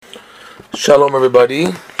Shalom everybody,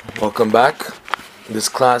 welcome back. This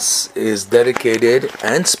class is dedicated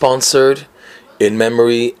and sponsored in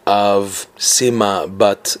memory of Sima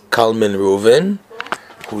Bat Kalman Reuven,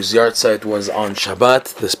 whose yahrzeit was on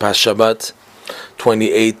Shabbat, this past Shabbat,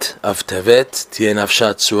 28 of Tevet, Tien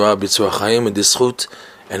Afshat Surah B'Tzur Chaim, in the Zchut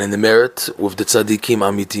and in the merit with the Tzadikim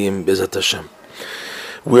Amitim Bezat Hashem.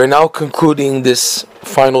 We are now concluding this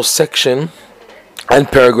final section and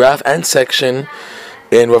paragraph and section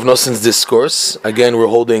in Rav Noson's discourse. Again, we're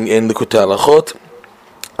holding in the Likutei Halachot,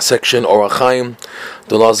 section Orach Chaim,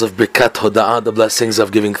 the laws of Birkat Hoda'ah, the blessings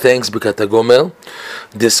of giving thanks, Birkat HaGomel,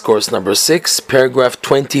 discourse number 6, paragraph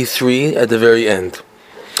 23 at the very end.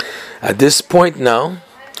 At this point now,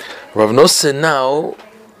 Rav Noson now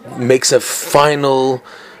makes a final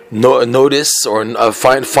notice or a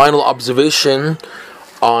final observation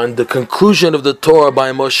on the conclusion of the Torah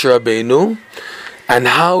by Moshe Rabbeinu, and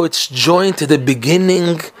how it's joined to the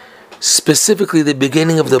beginning, specifically the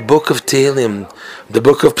beginning of the book of Tehillim, the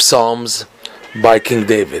book of Psalms by King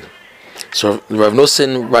David. So Rav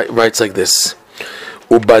Noson writes like this: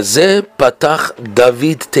 Ubazeh patach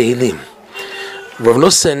David Tehillim. Rav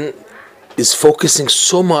Noson is focusing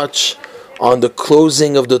so much on the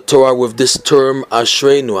closing of the Torah with this term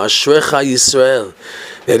Ashreinu, Ashrecha Yisrael,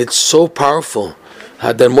 that it's so powerful.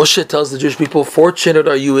 That Moshe tells the Jewish people, "Fortunate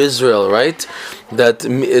are you, Israel," right?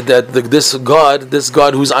 This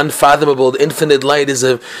God who's unfathomable, the infinite light, is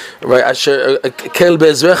a right. Asher Kel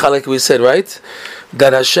be'ezrecha, like we said, right?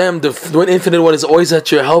 That Hashem, the infinite one, is always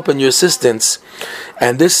at your help and your assistance.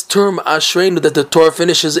 And this term Ashreinu that the Torah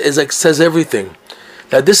finishes is like says everything.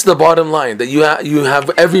 That this is the bottom line, that you have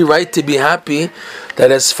every right to be happy, that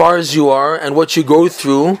as far as you are and what you go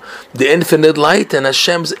through, the infinite light and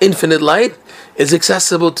Hashem's infinite light is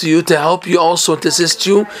accessible to you to help you also, to assist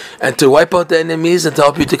you, and to wipe out the enemies and to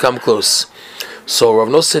help you to come close. So Rav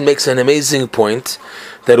Noson makes an amazing point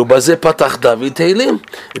that Ubazeh patach David Tehillim,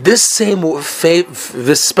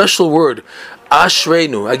 this special word,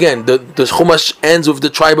 Ashreinu. Again, the Chumash ends with the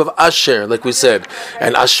tribe of Asher, like we said.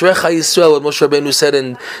 And Ashrecha Yisrael, what Moshe Rabbeinu said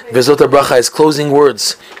in Vezot HaBracha, his closing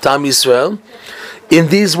words, Tam Yisrael. In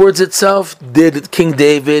these words itself, did King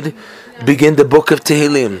David begin the book of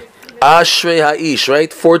Tehillim. Ashrei Ha'ish,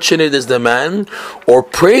 right? Fortunate is the man, or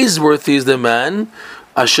praiseworthy is the man,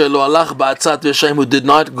 Asher lo alach ba'atzat v'shaim, who did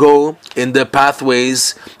not go in the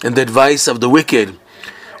pathways and the advice of the wicked.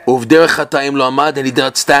 Uvder chataim lo amad, and he did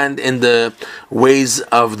not stand in the ways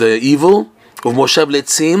of the evil. Uv moshav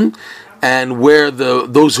letzim, and where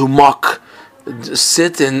those who mock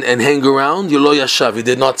sit and hang around. Yolo yashav, he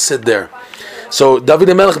did not sit there. So David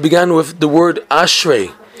HaMelech began with the word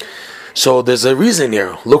Ashrei. So there's a reason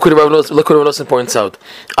here. Look what Rav Noson points out.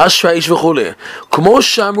 Ashrei ish v'chule. Kumo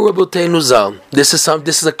shamu raboteinu zal. This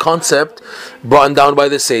is a concept brought down by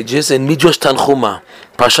the sages in Midrash Tanchuma,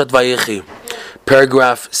 Parashat Vayechi,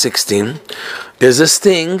 paragraph 16. There's this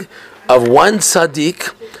thing of one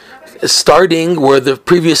tzaddik starting where the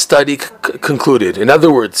previous study concluded. In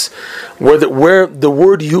other words, where the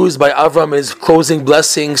word used by Avram is closing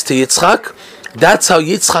blessings to Yitzchak, that's how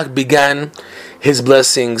Yitzchak began his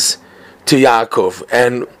blessings to Yaakov.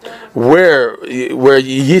 And where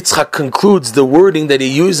Yitzchak concludes the wording that he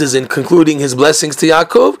uses in concluding his blessings to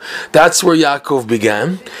Yaakov, that's where Yaakov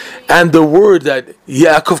began. And the word that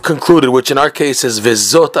Yaakov concluded, which in our case is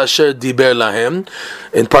Vezot Asher Diber Lahem,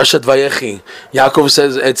 in Parshat Vayechi, Yaakov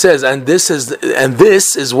says, and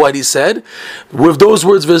this is what he said. With those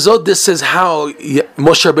words Vezot, this is how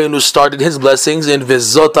Moshe Rabbeinu started his blessings in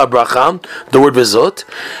Vezot HaBracha, the word Vezot.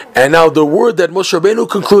 And now the word that Moshe Rabbeinu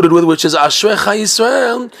concluded with, which is Ashrecha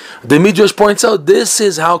Yisrael, the Midrash points out this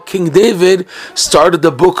is how King David started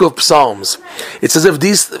the book of Psalms. It's as if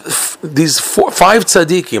these five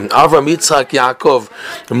tzaddikim, Avram, Yitzchak, Yaakov,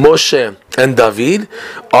 Moshe, and David,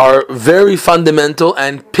 are very fundamental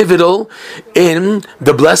and pivotal in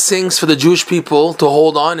the blessings for the Jewish people to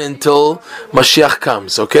hold on until Mashiach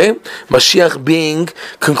comes. Okay, Mashiach being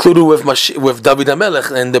concluded with David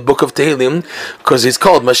HaMelech in the book of Tehillim, because he's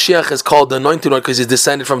called Mashiach, is called the Anointed One because he's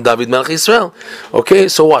descended from David Melech Yisrael. Okay,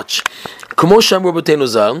 so watch. כמו שאמרו רבותינו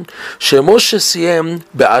ז"ל, שמשה סיים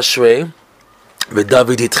באשרי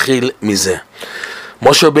ודוד התחיל מזה.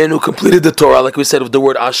 Moshe Rabbeinu completed the Torah, like we said, with the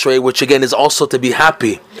word Ashrei, which again is also to be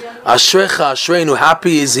happy. Ashrecha, Ashreinu,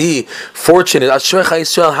 happy is he, fortunate. Ashrecha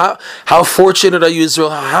Yisrael, how fortunate are you, Israel?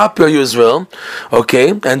 How happy are you, Israel? Okay,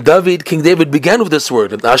 and King David began with this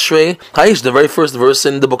word, Ashrei Ha'ish, the very first verse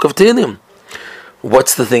in the book of Tehillim.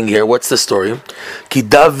 What's the thing here? What's the story? Ki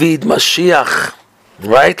David Mashiach.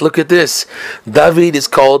 Right? Look at this. David is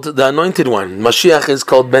called the Anointed One. Mashiach is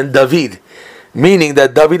called Ben David. Meaning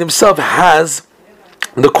that David himself has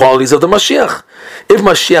the qualities of the Mashiach. If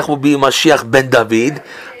Mashiach will be Mashiach ben David,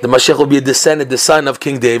 the Mashiach will be a descendant, the son of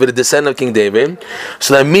King David, a descendant of King David.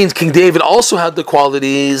 So that means King David also had the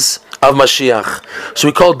qualities of Mashiach. So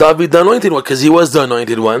we call David the anointed one because he was the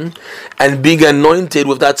anointed one. And being anointed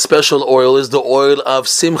with that special oil is the oil of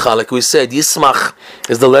Simcha. Like we said, Yismach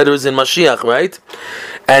is the letters in Mashiach, right?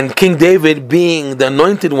 And King David being the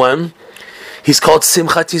anointed one, he's called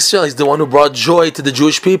Simchat Yisrael. He's the one who brought joy to the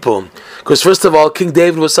Jewish people. Because first of all, King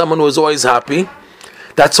David was someone who was always happy.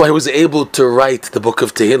 That's why he was able to write the book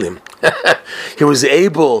of Tehillim. He was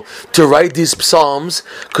able to write these psalms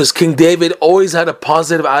because King David always had a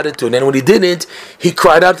positive attitude. And when he didn't, he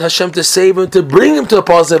cried out to Hashem to save him, to bring him to a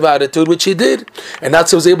positive attitude, which he did. And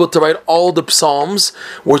that's why he was able to write all the psalms,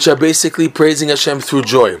 which are basically praising Hashem through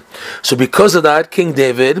joy. So because of that, King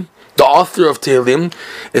David, the author of Tehillim,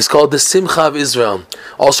 is called the Simcha of Israel.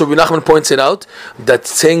 Also, Rabbi Nachman points it out that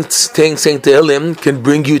saying Tehillim can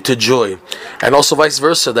bring you to joy, and also vice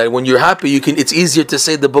versa. That when you're happy, it's easier to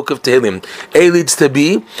say the book of Tehillim. A leads to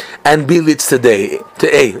B, and B leads to A.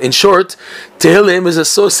 In short, Tehillim is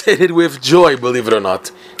associated with joy. Believe it or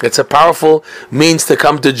not, it's a powerful means to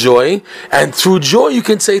come to joy, and through joy you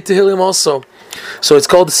can say Tehillim also. So it's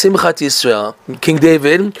called Simchat Yisrael. King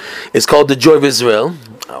David is called the joy of Israel.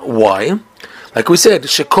 Why? Like we said,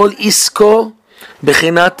 Shekol Isko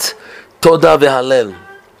Bechinat Toda Vehalel.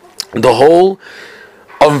 The whole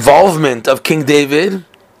involvement of King David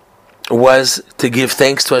was to give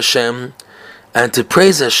thanks to Hashem and to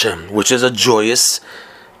praise Hashem, which is a joyous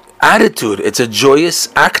attitude. It's a joyous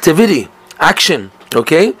activity, action.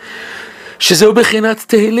 Okay? Shezeu Bechinat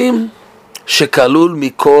Tehillim. Shekalul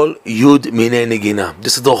Mikol Yud Mine Negina.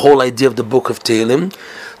 This is the whole idea of the book of Tehillim,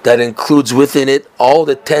 that includes within it all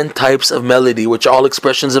the 10 types of melody, which are all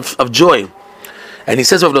expressions of joy. And he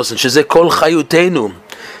says, Rav Nosson, Shezeh Kol Chayutenu.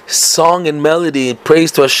 Song and melody,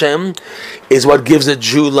 praise to Hashem, is what gives a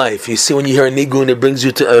Jew life. You see, when you hear a nigun, it brings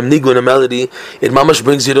you to a nigun, a melody. It mamash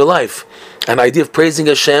brings you to life. An idea of praising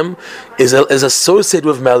Hashem is associated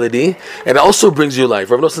with melody, and it also brings you life.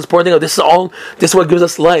 Rav Nosson is pointing out this is what gives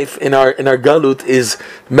us life in our galut, is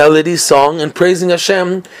melody, song, and praising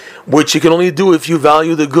Hashem, which you can only do if you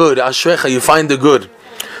value the good. Ashrecha, you find the good.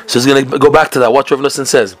 So he's going to go back to that. Watch what Rav Nosson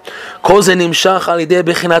says. Kol ze nimshach al yidei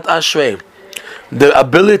bechinat ashrei. The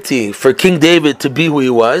ability for King David to be who he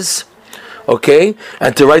was, okay,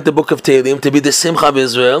 and to write the book of Tehillim, to be the Simcha of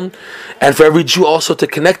Israel, and for every Jew also to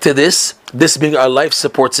connect to this being our life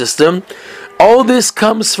support system. All this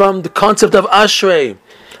comes from the concept of Ashrei,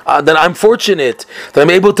 that I'm fortunate, that I'm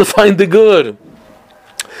able to find the good.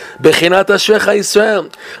 Bechinat Ashrecha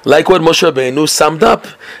Yisrael, like what Moshe Rabbeinu summed up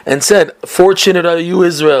and said, fortunate are you,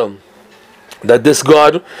 Israel, that this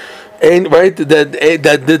God ain't right,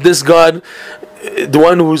 that this God, the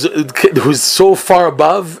one who's so far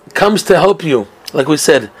above, comes to help you, like we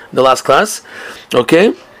said in the last class.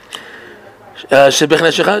 Okay? This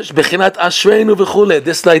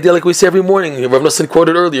idea, like we say every morning, Rav Nosson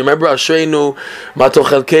quoted earlier. Remember, Ashreinu,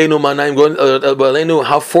 Matochelkeinu, Manaim,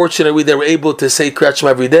 how fortunate are we that we're able to say Kriyat Shema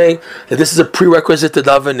every day. That this is a prerequisite to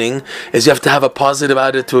davening, is you have to have a positive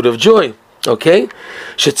attitude of joy. Okay?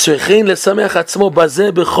 That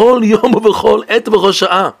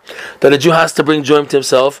a Jew has to bring joy to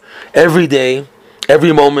himself every day,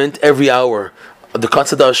 every moment, every hour. The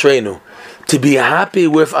concept of Ashreinu. To be happy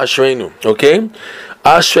with Ashreinu. Okay?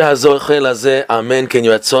 Ashrei hazocheh lazeh, amen, ken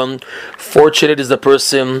yiratzon. Fortunate is the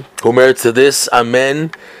person who merits to this. Amen.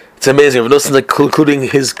 It's amazing. Rav Nosson concluding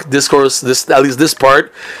his discourse, at least this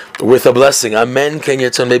part, with a blessing. Amen, ken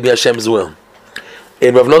yiratzon, maybe Hashem's will.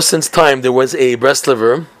 In Rav Nosson's time, there was a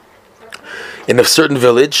Breslever in a certain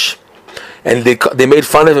village, and they made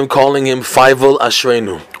fun of him, calling him Feivel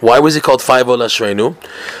Ashreinu. Why was he called Feivel Ashreinu?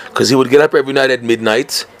 Because he would get up every night at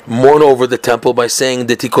midnight, mourn over the temple by saying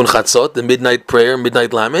the Tikkun Chatzot, the midnight prayer,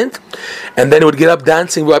 midnight lament, and then he would get up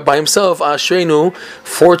dancing by himself. Ashreinu,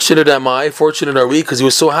 fortunate am I, fortunate are we, because he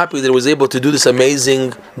was so happy that he was able to do this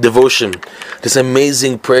amazing devotion, this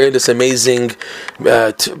amazing prayer, this amazing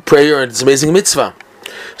prayer, and this amazing mitzvah.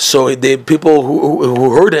 So the people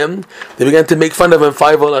who heard him, they began to make fun of him.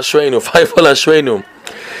 Feivel Ashreinu, Feivel Ashreinu.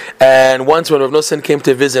 And once when Rav Nosson came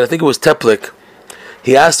to visit, I think it was Teplik,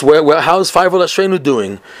 he asked, how's Feivel Ashreinu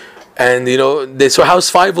doing? And they said, how's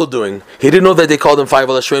Feivel doing? He didn't know that they called him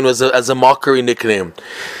Feivel Ashreinu as a mockery nickname.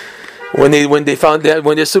 When they found that,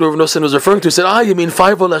 when they understood what Rav Nosson was referring to, he said, you mean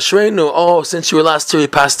Feivel Ashreinu? Oh, since you were last here, he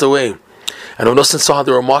passed away. And Rav Nosson saw how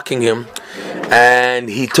they were mocking him, and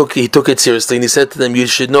he took it seriously, and he said to them, you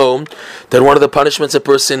should know that one of the punishments a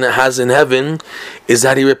person has in heaven is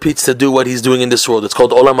that he repeats to do what he's doing in this world. It's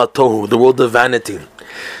called Olam HaTohu, the world of vanity.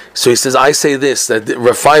 So he says, I say this, that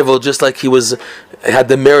Revival, just like he had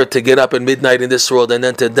the merit to get up at midnight in this world and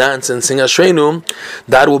then to dance and sing Ashreinu,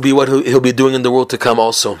 that will be what he'll be doing in the world to come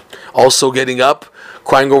also. Also getting up,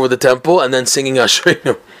 crying over the temple, and then singing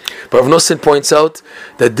Ashreinu. But Rav Nosson points out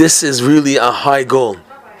that this is really a high goal.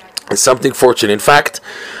 It's something fortunate. In fact,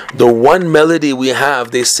 the one melody we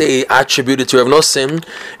have, they say, attributed to Rav Nosson,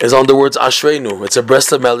 is on the words Ashreinu. It's a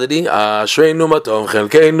Breslov melody, Ashreinu matov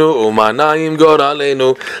chelkeinu umanayim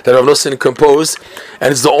goraleinu, that Rav Nosson composed,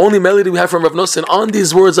 and it's the only melody we have from Rav Nosson on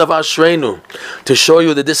these words of Ashreinu, to show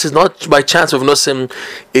you that this is not by chance Rav Nosson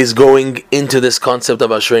is going into this concept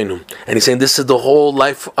of Ashreinu. And he's saying this is the whole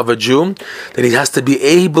life of a Jew, that he has to be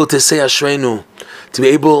able to say Ashreinu, to be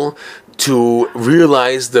able to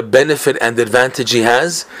realize the benefit and the advantage he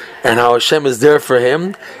has, and how Hashem is there for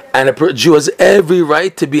him, and a Jew has every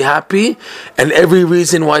right to be happy, and every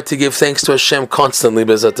reason why to give thanks to Hashem constantly.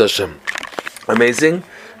 B'ezrat Hashem. Amazing.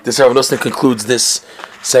 This Rav Nosson concludes this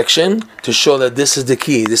section to show that this is the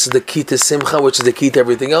key. This is the key to Simcha, which is the key to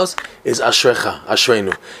everything else, is Ashrecha,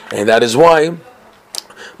 Ashreinu. And that is why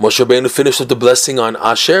Moshe Rabbeinu finished with the blessing on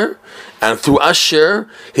Asher, and through Asher,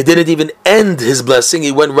 he didn't even end his blessing.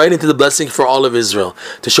 He went right into the blessing for all of Israel,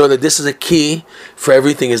 to show that this is a key for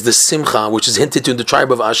everything, is the Simcha, which is hinted to in the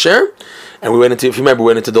tribe of Asher. And we went into, if you remember, we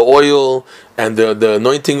went into the oil, and the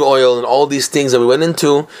anointing oil, and all these things that we went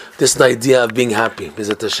into. This is the idea of being happy.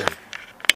 B'ezrat Hashem.